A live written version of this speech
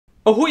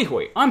Ahoy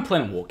hoy, I'm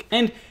Planet Walk,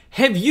 and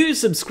have you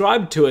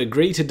subscribed to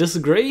Agree to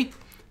Disagree?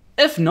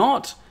 If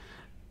not,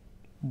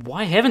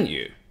 why haven't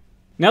you?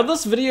 Now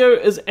this video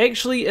is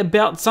actually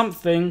about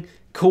something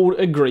called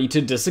Agree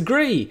to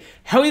Disagree.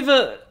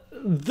 However,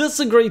 this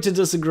Agree to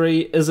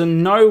Disagree is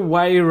in no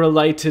way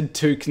related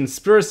to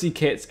Conspiracy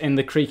Cats and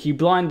the Creaky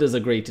Blinders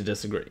Agree to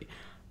Disagree,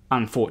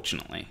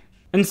 unfortunately.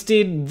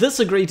 Instead,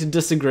 this Agree to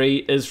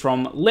Disagree is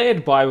from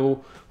Lad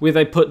Bible, where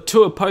they put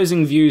two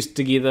opposing views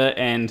together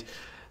and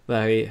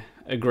they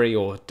agree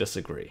or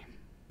disagree.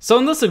 So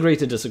in this Agree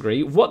to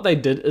Disagree, what they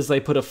did is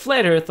they put a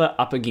flat earther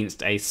up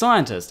against a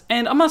scientist,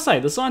 and I must say,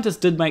 the scientist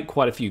did make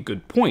quite a few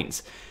good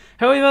points.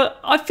 However,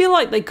 I feel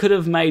like they could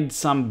have made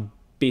some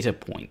better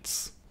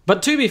points.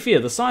 But to be fair,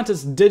 the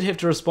scientist did have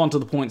to respond to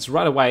the points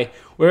right away,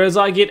 whereas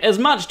I get as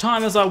much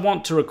time as I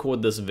want to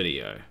record this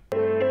video.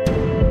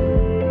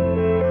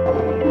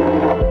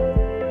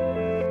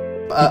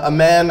 A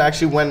man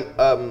actually went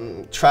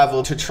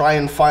traveled to try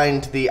and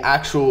find the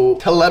actual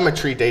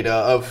telemetry data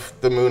of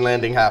the moon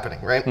landing happening,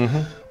 right?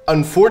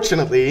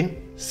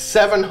 Unfortunately,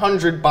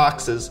 700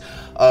 boxes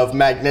of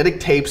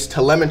magnetic tapes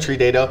telemetry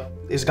data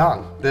is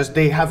gone.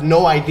 They have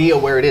no idea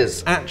where it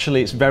is.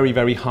 Actually, it's very,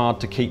 very hard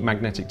to keep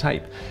magnetic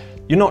tape.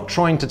 You're not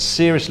trying to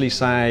seriously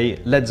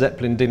say Led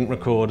Zeppelin didn't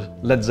record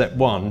Led Zepp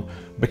 1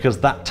 because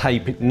that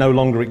tape no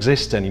longer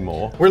exists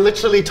anymore. We're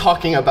literally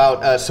talking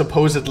about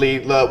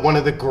supposedly one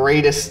of the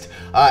greatest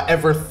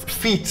ever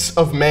feats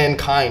of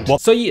mankind.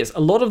 So yes,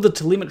 a lot of the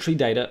telemetry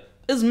data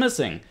is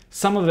missing.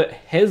 Some of it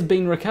has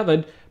been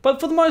recovered, but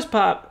for the most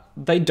part,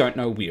 they don't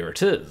know where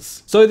it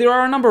is. So there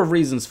are a number of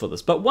reasons for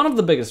this, but one of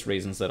the biggest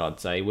reasons that I'd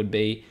say would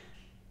be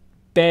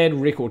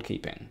bad record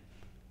keeping.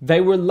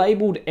 They were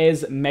labelled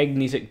as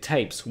magnetic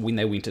tapes when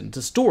they went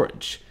into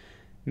storage.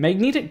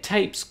 Magnetic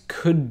tapes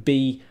could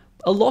be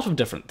a lot of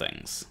different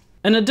things.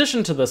 In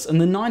addition to this, in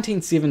the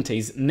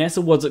 1970s,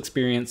 NASA was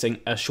experiencing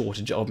a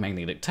shortage of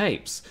magnetic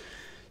tapes.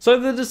 So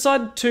they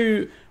decided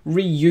to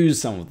reuse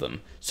some of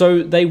them.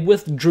 So they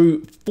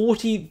withdrew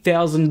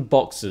 40,000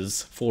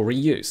 boxes for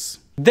reuse.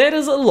 That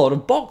is a lot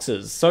of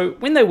boxes. So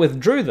when they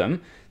withdrew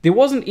them, there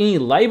wasn't any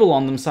label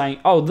on them saying,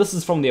 oh, this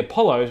is from the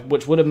Apollo,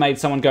 which would have made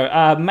someone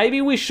go,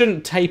 maybe we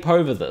shouldn't tape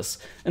over this.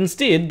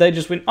 Instead, they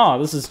just went, oh,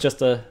 this is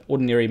just an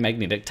ordinary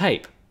magnetic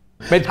tape.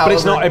 But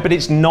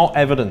it's not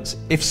evidence.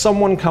 If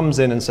someone comes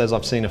in and says,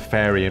 I've seen a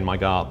fairy in my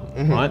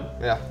garden, right?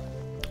 Yeah.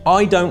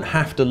 I don't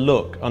have to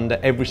look under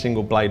every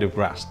single blade of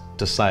grass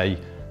to say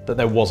that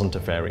there wasn't a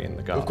fairy in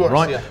the garden, of course,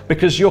 right? Yeah.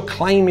 Because your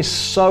claim is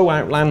so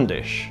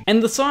outlandish.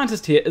 And the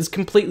scientist here is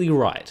completely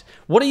right.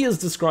 What he is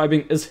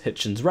describing is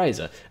Hitchens'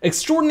 razor.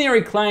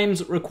 Extraordinary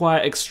claims require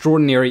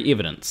extraordinary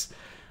evidence.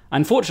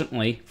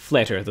 Unfortunately,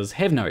 flat earthers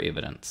have no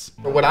evidence.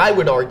 What I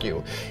would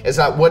argue is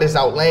that what is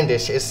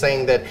outlandish is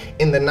saying that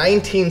in the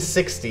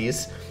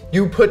 1960s,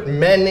 you put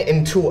men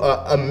into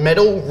a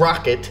metal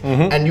rocket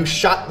and you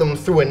shot them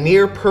through a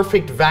near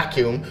perfect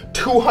vacuum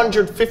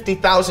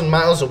 250,000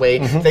 miles away.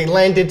 They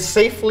landed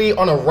safely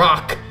on a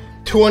rock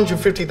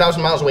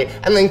 250,000 miles away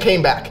and then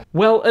came back.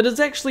 Well, it is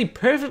actually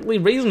perfectly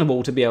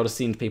reasonable to be able to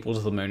send people to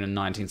the moon in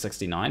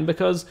 1969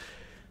 because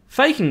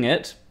faking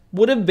it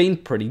would have been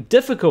pretty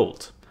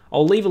difficult.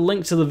 I'll leave a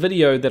link to the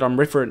video that I'm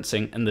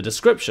referencing in the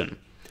description.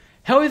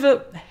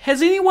 However,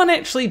 has anyone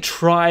actually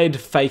tried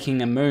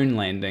faking a moon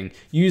landing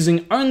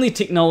using only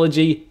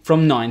technology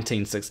from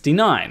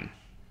 1969?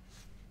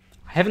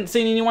 I haven't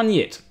seen anyone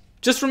yet.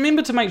 Just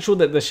remember to make sure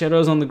that the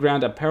shadows on the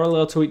ground are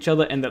parallel to each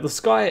other and that the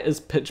sky is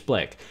pitch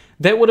black.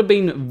 That would have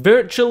been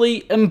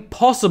virtually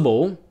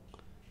impossible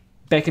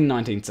back in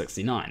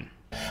 1969.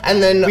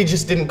 And then we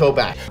just didn't go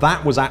back.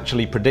 That was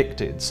actually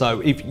predicted.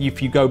 So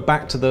if you go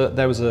back to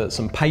there was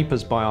some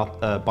papers by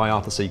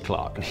Arthur C.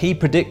 Clarke, and he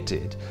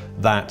predicted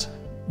that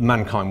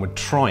mankind would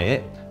try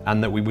it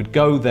and that we would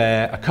go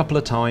there a couple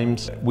of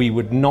times. We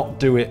would not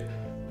do it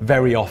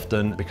very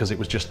often because it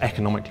was just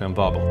economically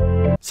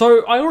unviable.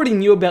 So I already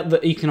knew about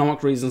the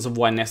economic reasons of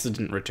why NASA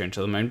didn't return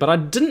to the moon, but I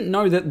didn't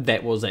know that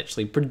that was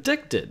actually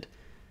predicted.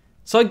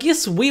 So I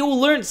guess we all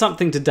learned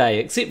something today,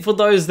 except for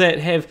those that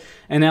have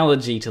an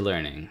allergy to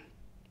learning.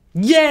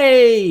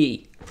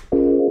 Yay!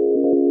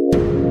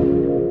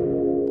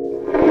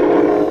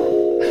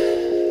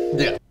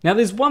 Yeah. Now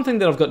there's one thing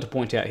that I've got to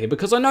point out here,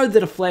 because I know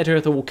that a flat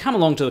earther will come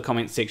along to the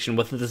comments section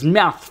with this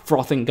mouth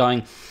frothing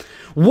going,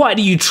 why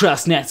do you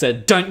trust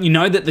NASA? Don't you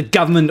know that the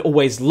government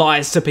always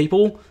lies to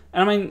people?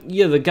 And I mean,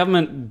 yeah, the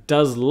government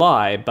does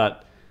lie,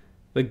 but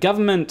the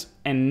government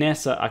and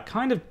NASA are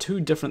kind of two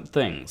different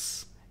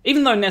things.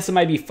 Even though NASA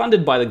may be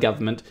funded by the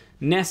government,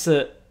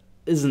 NASA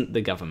isn't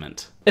the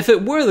government. If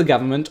it were the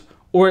government,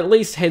 or at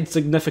least had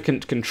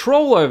significant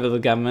control over the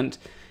government,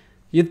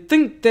 you'd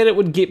think that it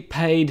would get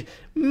paid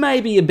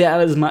maybe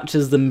about as much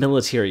as the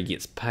military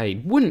gets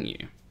paid, wouldn't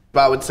you?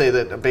 I would say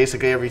that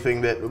basically everything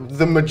that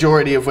the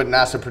majority of what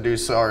NASA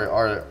produce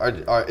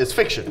is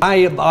fiction.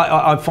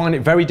 I find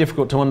it very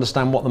difficult to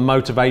understand what the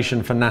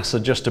motivation for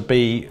NASA just to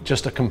be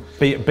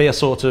a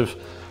sort of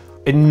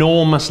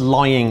enormous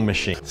lying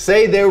machine.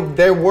 Say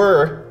there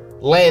were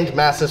land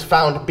masses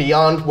found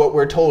beyond what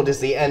we're told is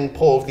the end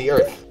pole of the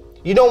Earth.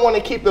 You don't want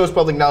to keep those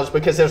public knowledge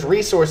because there's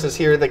resources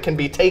here that can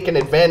be taken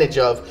advantage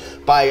of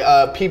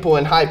by people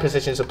in high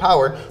positions of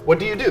power. What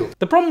do you do?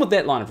 The problem with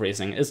that line of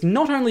reasoning is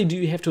not only do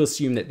you have to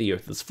assume that the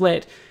Earth is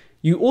flat,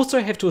 you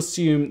also have to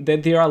assume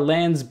that there are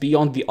lands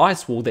beyond the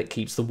ice wall that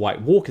keeps the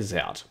White Walkers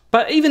out.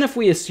 But even if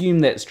we assume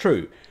that's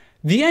true,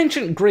 the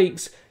ancient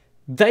Greeks,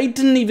 they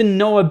didn't even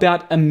know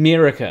about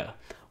America.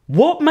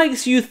 What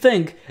makes you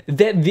think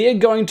that they're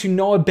going to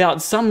know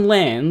about some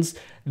lands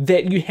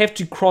that you have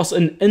to cross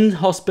an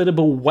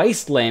inhospitable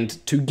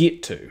wasteland to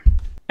get to?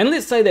 And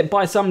let's say that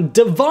by some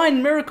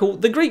divine miracle,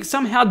 the Greeks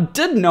somehow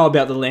did know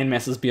about the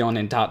landmasses beyond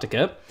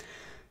Antarctica.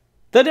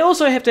 They'd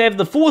also have to have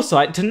the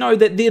foresight to know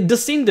that their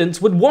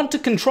descendants would want to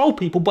control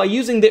people by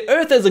using the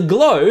Earth as a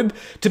globe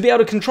to be able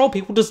to control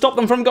people to stop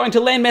them from going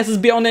to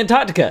landmasses beyond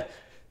Antarctica.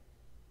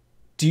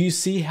 Do you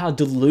see how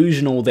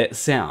delusional that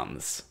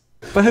sounds?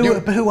 But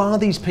who are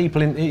these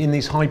people in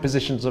these high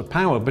positions of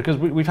power? Because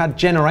we've had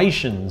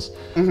generations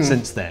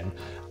since then.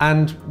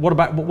 And what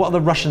are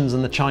the Russians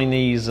and the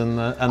Chinese and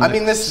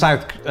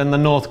the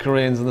North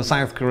Koreans and the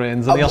South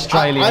Koreans and the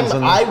Australians?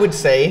 I would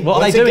say, what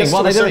are they doing?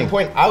 What are they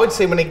doing? I would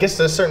say when it gets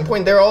to a certain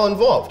point, they're all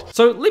involved.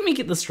 So let me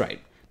get this straight.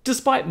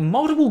 Despite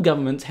multiple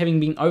governments having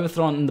been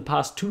overthrown in the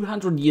past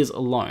 200 years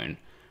alone,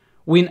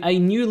 when a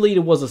new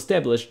leader was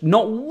established,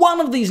 not one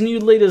of these new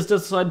leaders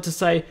decided to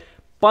say,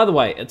 by the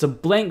way, it's a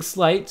blank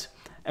slate,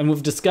 and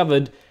we've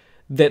discovered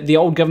that the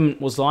old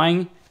government was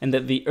lying and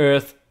that the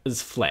Earth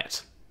is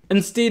flat.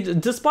 Instead,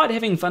 despite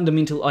having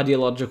fundamental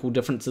ideological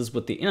differences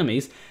with their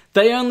enemies,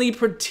 they only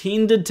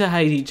pretended to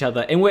hate each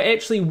other and were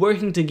actually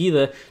working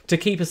together to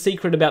keep a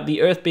secret about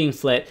the Earth being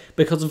flat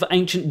because of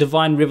ancient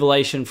divine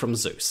revelation from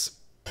Zeus.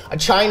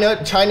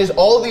 China's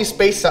all these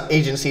space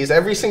agencies,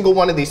 every single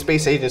one of these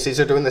space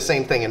agencies are doing the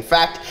same thing. In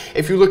fact,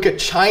 if you look at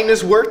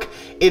China's work,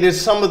 it is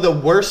some of the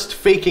worst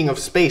faking of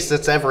space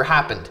that's ever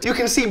happened. You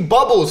can see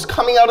bubbles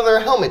coming out of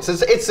their helmets.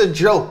 It's a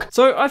joke.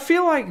 So I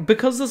feel like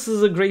because this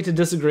is agree to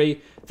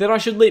disagree, that I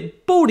should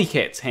let Baldy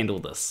Cats handle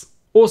this.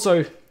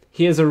 Also,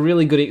 here's a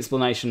really good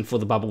explanation for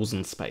the bubbles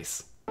in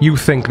space. You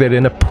think they're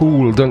in a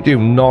pool, don't you?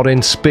 Not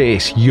in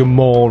space, you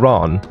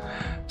moron.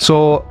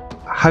 So,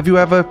 have you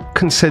ever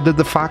considered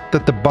the fact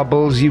that the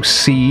bubbles you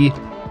see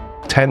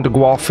tend to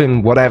go off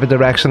in whatever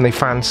direction they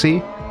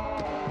fancy?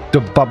 Do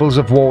bubbles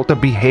of water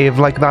behave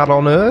like that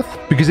on Earth?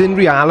 Because in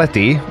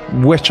reality,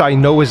 which I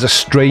know is a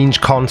strange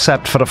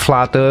concept for a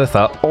flat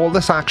earther, all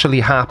that's actually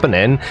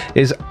happening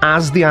is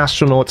as the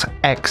astronauts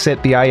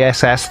exit the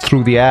ISS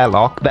through the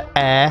airlock, the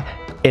air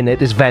in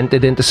it is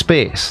vented into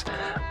space.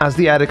 As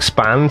the air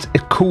expands,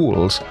 it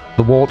cools.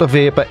 The water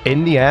vapor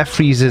in the air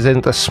freezes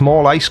into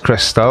small ice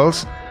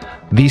crystals.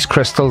 These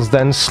crystals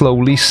then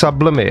slowly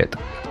sublimate,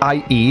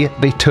 i.e.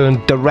 they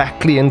turn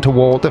directly into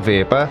water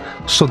vapor,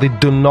 so they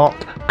do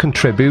not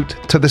contribute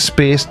to the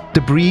space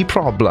debris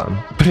problem.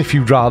 But if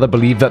you'd rather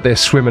believe that they're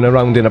swimming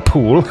around in a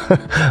pool,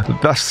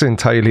 that's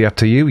entirely up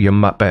to you, you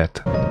muppet.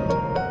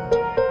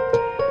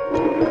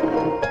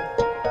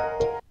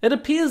 It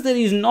appears that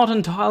he's not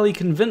entirely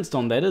convinced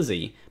on that, is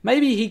he?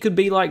 Maybe he could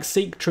be like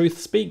Seek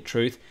Truth, Speak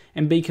Truth,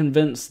 and be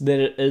convinced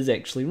that it is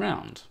actually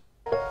round.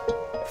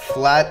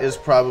 Flat is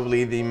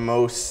probably the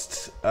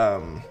most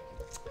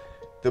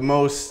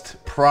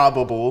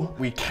probable.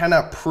 We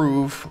cannot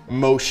prove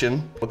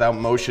motion. Without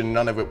motion,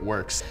 none of it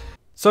works.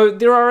 So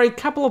there are a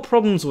couple of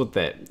problems with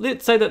that.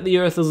 Let's say that the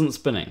Earth isn't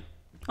spinning.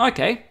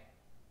 Okay,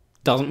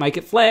 doesn't make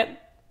it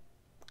flat.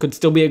 Could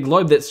still be a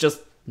globe that's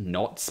just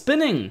not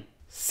spinning.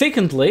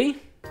 Secondly,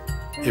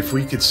 if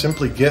we could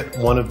simply get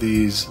one of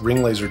these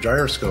ring laser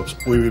gyroscopes,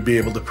 we would be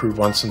able to prove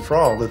once and for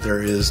all that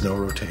there is no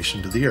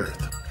rotation to the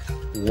Earth.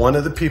 One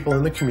of the people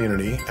in the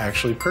community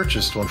actually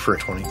purchased one for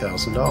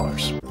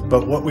 $20,000.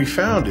 But what we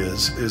found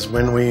is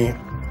when we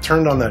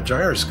turned on that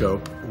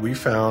gyroscope, we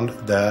found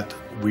that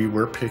we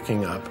were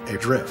picking up a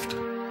drift,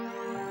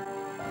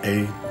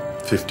 a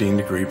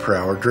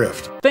 15-degree-per-hour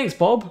drift. Thanks,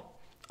 Bob.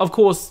 Of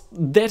course,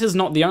 that is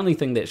not the only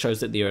thing that shows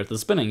that the Earth is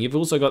spinning. You've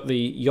also got the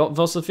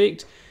Yot-Vos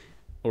effect,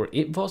 or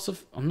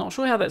Ep-Vos, I'm not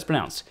sure how that's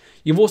pronounced.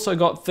 You've also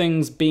got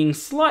things being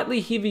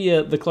slightly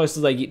heavier the closer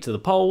they get to the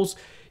poles.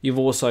 You've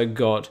also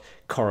got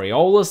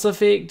Coriolis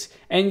effect,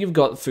 and you've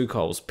got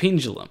Foucault's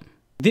pendulum.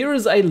 There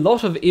is a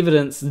lot of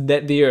evidence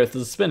that the Earth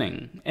is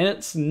spinning, and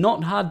it's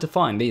not hard to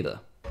find either.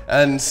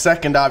 And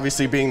second,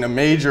 obviously being the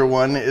major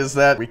one, is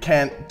that we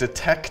can't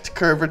detect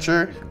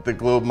curvature. The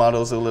globe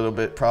model is a little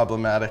bit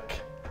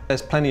problematic.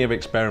 There's plenty of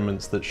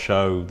experiments that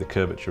show the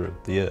curvature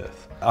of the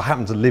Earth. I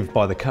happen to live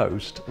by the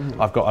coast.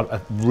 I've got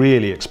a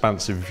really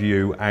expansive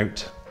view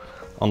out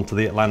onto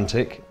the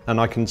Atlantic,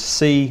 and I can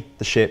see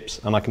the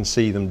ships and I can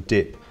see them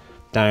dip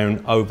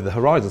down over the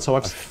horizon. So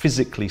I've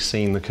physically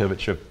seen the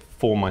curvature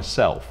for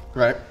myself.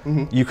 Right.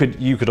 You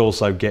could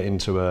also get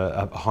into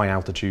a high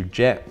altitude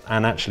jet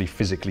and actually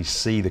physically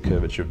see the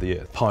curvature of the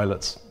Earth.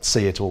 Pilots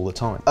see it all the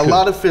time. A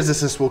lot of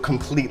physicists will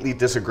completely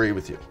disagree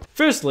with you.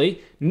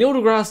 Firstly, Neil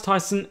deGrasse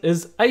Tyson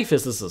is a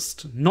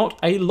physicist, not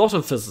a lot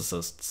of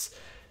physicists.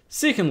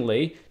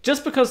 Secondly,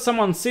 just because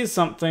someone says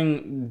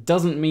something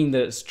doesn't mean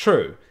that it's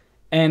true.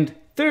 And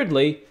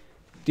thirdly,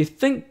 do you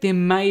think there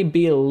may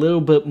be a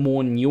little bit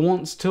more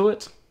nuance to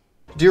it?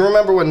 Do you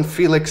remember when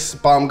Felix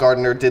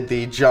Baumgartner did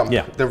the jump,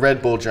 Yeah. the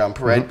Red Bull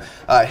jump, right?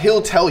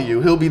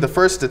 He'll be the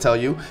first to tell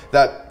you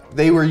that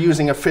they were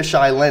using a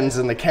fisheye lens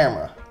in the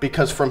camera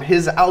because from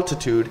his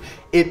altitude,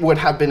 it would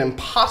have been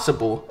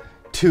impossible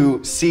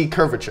to see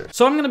curvature.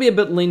 So I'm going to be a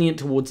bit lenient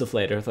towards the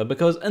flat earther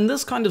because in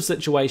this kind of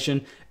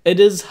situation, it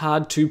is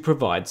hard to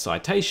provide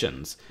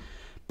citations.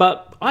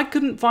 But I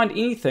couldn't find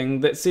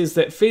anything that says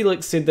that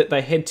Felix said that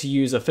they had to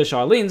use a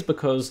fisheye lens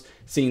because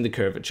seeing the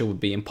curvature would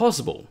be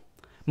impossible.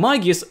 My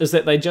guess is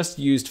that they just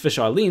used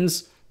fisheye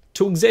lens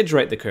to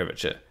exaggerate the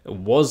curvature. It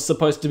was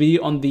supposed to be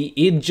on the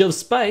edge of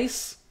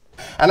space.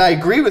 And I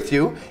agree with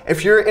you,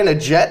 if you're in a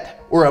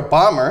jet or a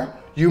bomber,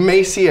 you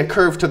may see a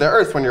curve to the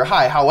Earth when you're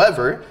high.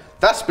 However,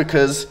 that's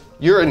because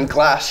you're in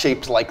glass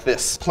shaped like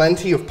this.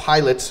 Plenty of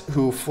pilots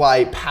who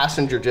fly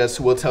passenger jets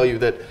will tell you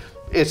that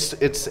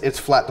it's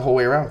flat the whole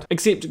way around.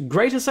 Except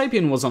Greater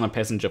Sapien was on a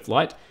passenger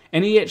flight,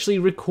 and he actually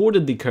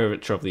recorded the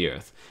curvature of the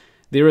Earth.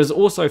 There is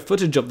also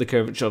footage of the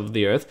curvature of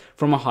the Earth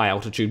from a high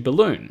altitude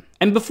balloon.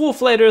 And before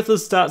flat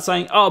earthers start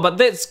saying, oh, but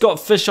that's got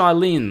fisheye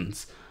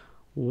lens,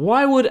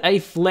 why would a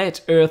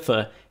flat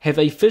earther have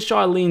a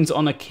fisheye lens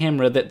on a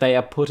camera that they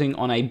are putting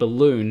on a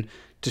balloon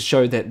to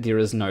show that there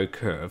is no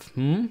curve?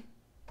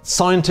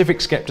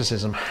 Scientific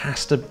skepticism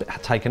has to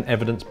take an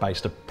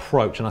evidence-based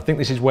approach, and I think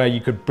this is where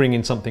you could bring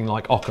in something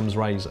like Occam's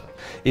razor,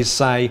 is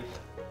say,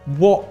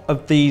 what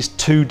of these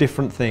two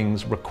different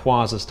things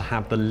requires us to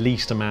have the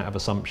least amount of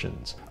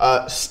assumptions?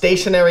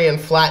 Stationary and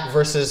flat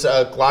versus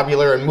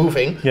globular and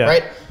moving,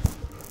 right?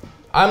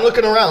 I'm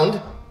looking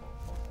around,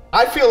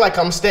 I feel like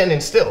I'm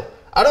standing still.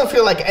 I don't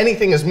feel like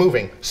anything is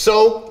moving.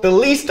 So the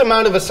least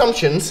amount of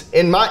assumptions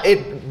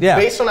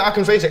based on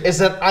Occam's razor is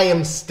that I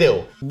am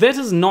still. That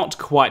is not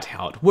quite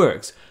how it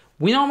works.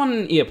 When I'm on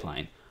an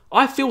airplane,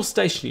 I feel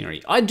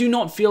stationary. I do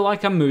not feel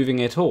like I'm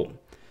moving at all.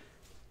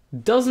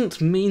 Doesn't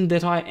mean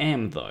that I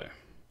am though.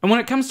 And when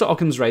it comes to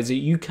Occam's razor,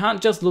 you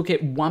can't just look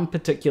at one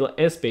particular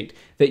aspect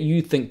that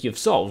you think you've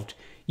solved.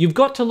 You've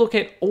got to look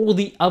at all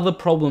the other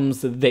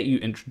problems that you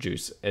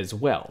introduce as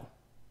well.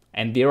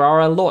 And there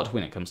are a lot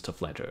when it comes to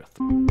flat Earth.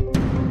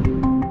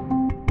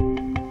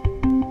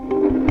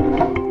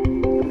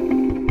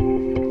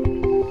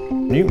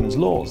 Newton's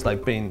laws,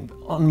 they've been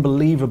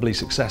unbelievably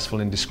successful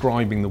in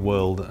describing the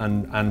world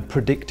and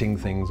predicting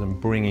things and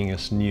bringing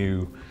us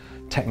new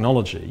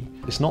technology.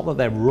 It's not that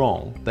they're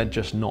wrong, they're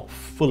just not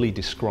fully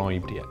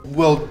described yet.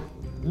 Well,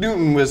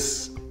 Newton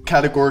was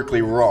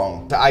categorically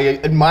wrong. I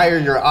admire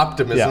your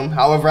optimism,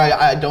 however,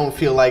 I don't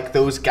feel like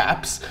those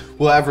gaps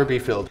will ever be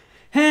filled.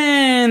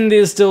 And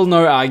there's still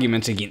no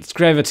argument against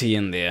gravity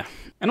in there.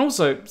 And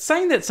also,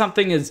 saying that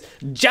something is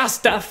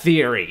just a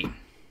theory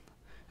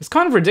is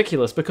kind of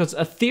ridiculous because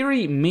a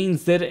theory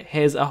means that it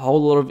has a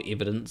whole lot of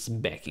evidence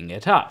backing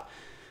it up.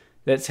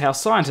 That's how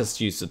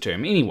scientists use the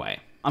term anyway.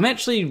 I'm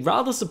actually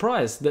rather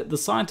surprised that the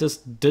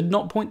scientists did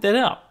not point that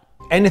out.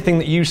 Anything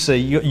that you see,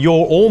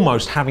 you're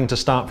almost having to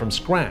start from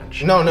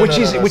scratch. Which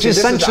is See,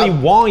 essentially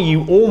why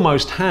you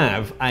almost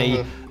have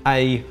a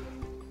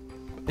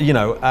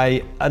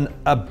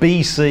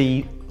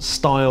BC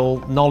style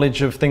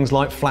knowledge of things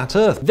like flat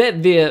Earth.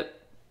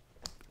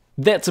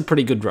 That's a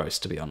pretty good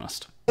roast, to be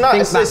honest. No,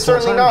 it's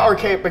certainly not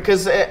archaic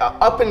because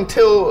up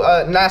until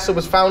NASA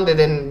was founded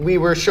and we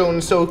were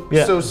shown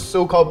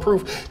so-called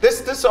proof,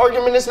 this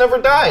argument has never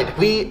died.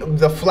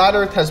 The flat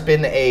Earth has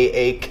been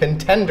a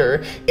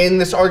contender in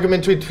this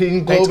argument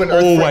between globe and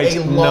Earth for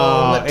a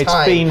long time.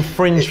 It's been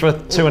fringe for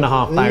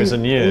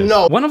 2,500 years.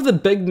 No. One of the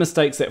big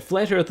mistakes that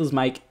flat earthers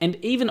make, and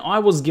even I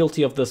was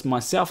guilty of this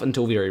myself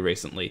until very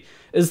recently,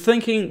 is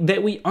thinking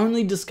that we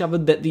only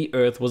discovered that the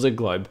Earth was a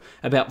globe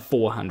about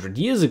 400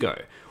 years ago,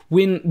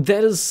 when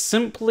that is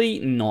simply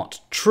not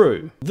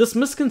true. This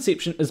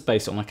misconception is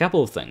based on a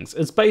couple of things.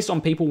 It's based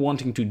on people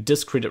wanting to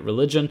discredit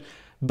religion,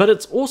 but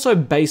it's also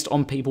based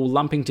on people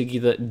lumping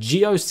together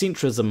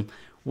geocentrism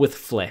with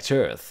flat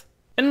Earth.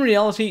 In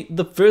reality,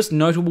 the first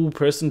notable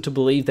person to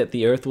believe that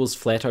the Earth was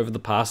flat over the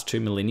past 2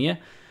 millennia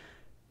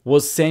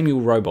was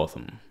Samuel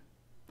Rowbotham.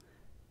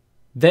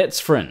 That's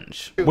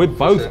fringe. We're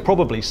both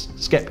probably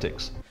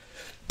skeptics.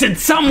 Did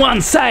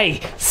someone say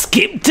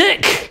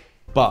skeptic?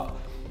 But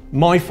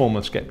my form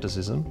of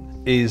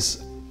skepticism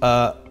is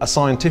a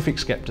scientific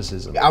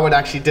skepticism. I would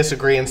actually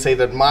disagree and say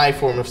that my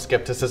form of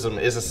skepticism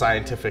is a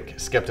scientific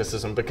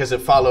skepticism because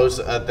it follows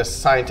the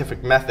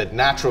scientific method,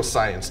 natural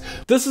science.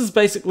 This is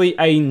basically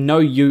a no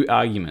you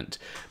argument.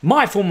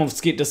 My form of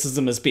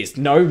skepticism is best.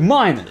 No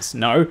minors,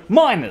 no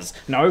minors,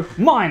 no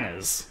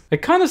minors.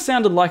 It kind of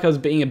sounded like I was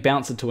being a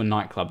bouncer to a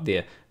nightclub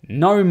there.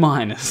 No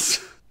minors.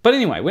 But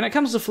anyway, when it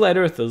comes to flat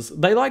earthers,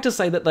 they like to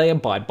say that they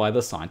abide by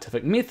the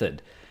scientific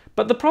method.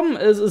 But the problem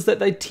is that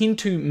they tend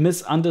to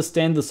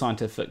misunderstand the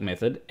scientific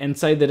method and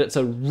say that it's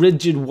a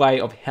rigid way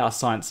of how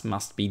science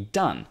must be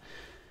done.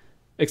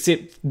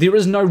 Except there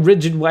is no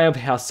rigid way of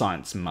how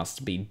science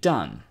must be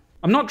done.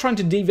 I'm not trying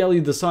to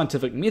devalue the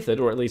scientific method,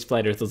 or at least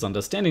flat earthers'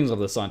 understandings of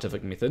the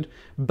scientific method,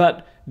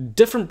 but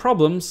different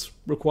problems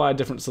require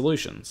different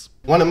solutions.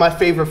 One of my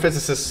favorite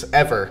physicists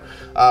ever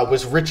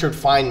was Richard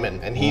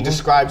Feynman, and he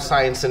described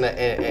science in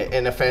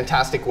a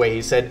fantastic way.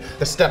 He said,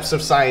 the steps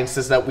of science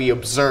is that we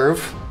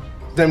observe,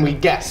 then we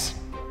guess.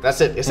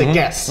 That's it, it's a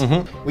guess.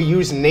 We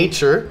use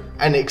nature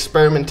and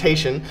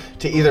experimentation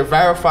to either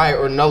verify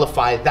or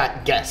nullify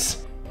that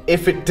guess.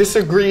 If it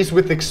disagrees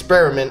with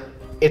experiment,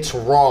 it's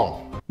wrong.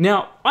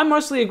 Now, I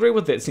mostly agree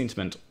with that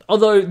sentiment,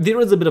 although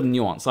there is a bit of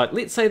nuance. Like,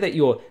 let's say that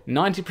you're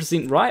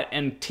 90% right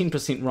and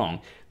 10%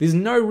 wrong. There's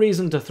no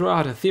reason to throw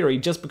out a theory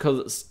just because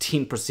it's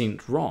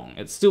 10% wrong.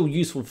 It's still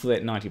useful for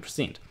that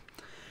 90%.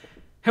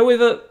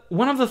 However,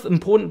 one of the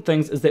important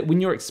things is that when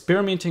you're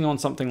experimenting on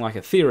something like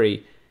a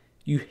theory,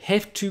 you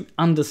have to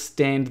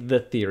understand the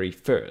theory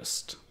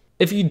first.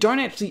 If you don't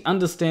actually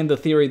understand the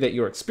theory that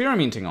you're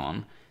experimenting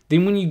on,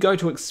 then when you go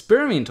to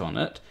experiment on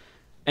it,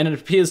 and it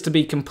appears to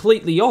be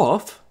completely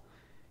off,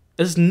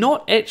 it's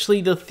not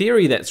actually the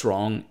theory that's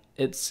wrong,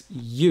 it's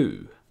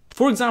you.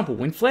 For example,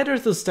 when flat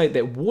earthers state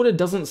that water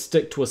doesn't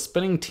stick to a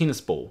spinning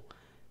tennis ball,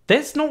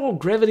 that's not what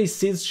gravity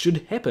says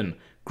should happen.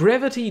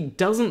 Gravity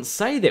doesn't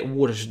say that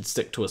water should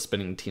stick to a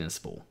spinning tennis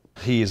ball.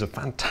 He is a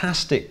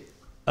fantastic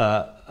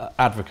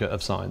advocate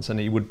of science, and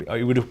he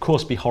would of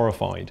course be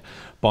horrified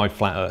by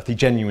flat earth. He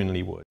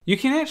genuinely would. You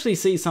can actually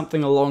see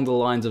something along the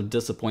lines of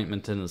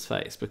disappointment in his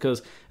face,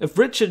 because if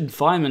Richard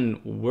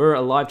Feynman were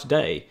alive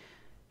today,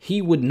 he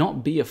would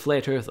not be a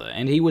flat earther,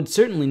 and he would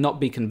certainly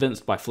not be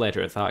convinced by flat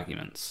earth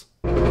arguments.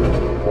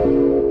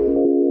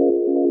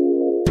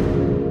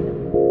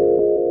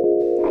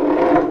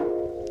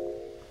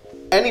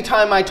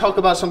 Anytime I talk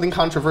about something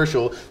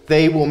controversial,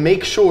 they will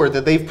make sure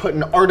that they've put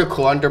an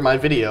article under my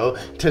video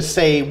to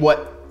say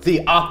what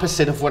the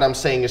opposite of what I'm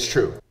saying is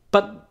true.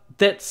 But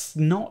that's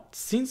not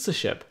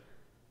censorship.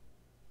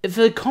 If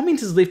a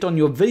comment is left on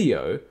your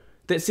video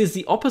that says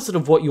the opposite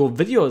of what your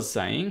video is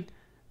saying,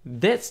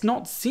 that's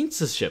not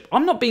censorship.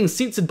 I'm not being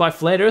censored by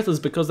flat earthers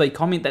because they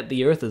comment that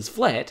the earth is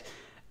flat.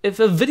 If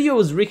a video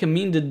is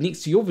recommended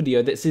next to your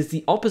video that says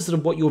the opposite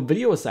of what your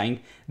video is saying,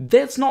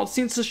 that's not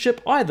censorship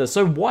either.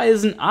 So why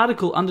is an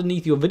article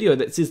underneath your video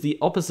that says the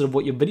opposite of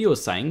what your video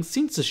is saying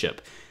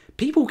censorship?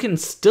 People can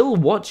still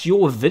watch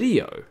your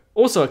video.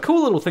 Also, a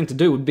cool little thing to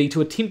do would be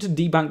to attempt to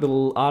debunk the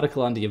little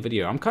article under your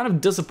video. I'm kind of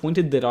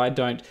disappointed that I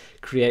don't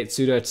create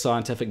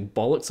pseudo-scientific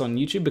bollocks on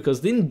YouTube, because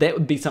then that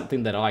would be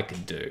something that I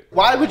could do.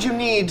 Why would you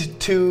need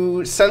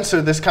to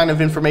censor this kind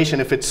of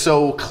information if it's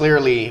so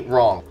clearly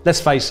wrong?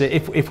 Let's face it,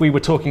 if we were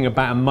talking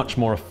about a much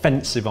more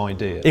offensive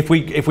idea, if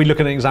we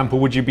look at an example,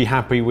 would you be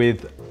happy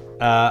with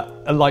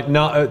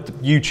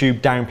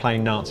YouTube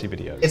downplaying Nazi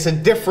videos? It's a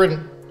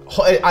different,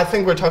 I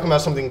think we're talking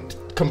about something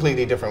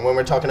completely different. When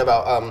we're talking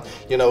about,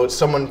 you know,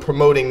 someone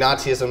promoting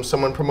Nazism,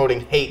 someone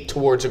promoting hate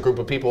towards a group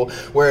of people,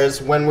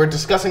 whereas when we're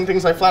discussing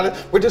things like flat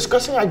earth, we're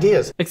discussing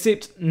ideas.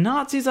 Except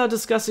Nazis are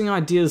discussing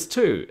ideas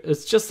too.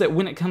 It's just that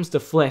when it comes to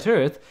flat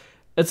earth,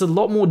 it's a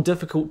lot more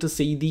difficult to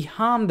see the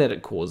harm that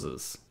it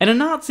causes. And a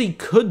Nazi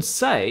could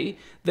say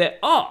that,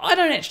 oh, I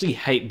don't actually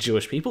hate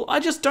Jewish people, I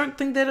just don't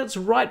think that it's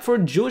right for a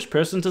Jewish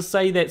person to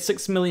say that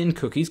 6 million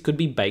cookies could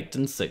be baked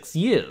in 6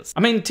 years. I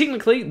mean,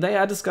 technically, they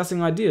are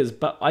discussing ideas,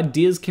 but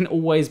ideas can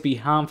always be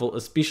harmful,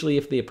 especially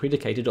if they're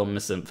predicated on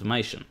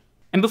misinformation.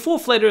 And before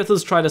flat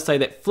earthers try to say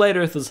that flat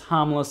earth is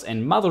harmless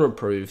and mother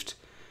approved,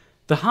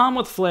 the harm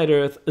with flat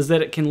earth is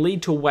that it can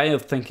lead to a way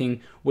of thinking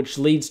which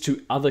leads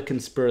to other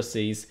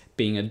conspiracies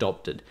being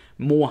adopted,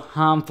 more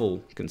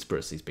harmful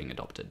conspiracies being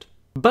adopted.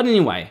 But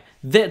anyway,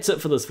 that's it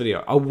for this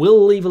video. I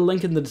will leave a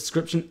link in the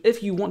description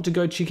if you want to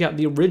go check out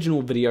the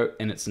original video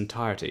in its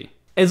entirety.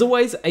 As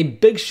always, a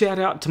big shout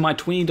out to my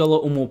 $20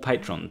 or more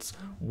patrons: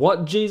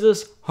 What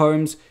Jesus,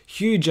 Holmes,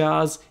 Hugh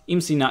Jarsz,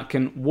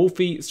 M.C.Nutkin,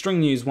 Wolfie, String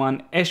News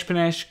 1,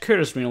 Ashpanash,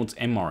 Curtis Reynolds,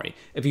 and Morrie.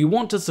 If you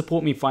want to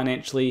support me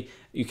financially,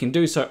 you can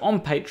do so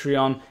on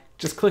Patreon.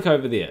 Just click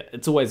over there.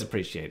 It's always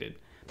appreciated.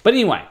 But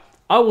anyway,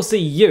 I will see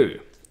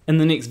you in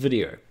the next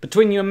video.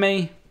 Between you and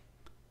me,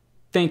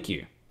 thank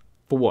you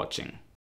for watching.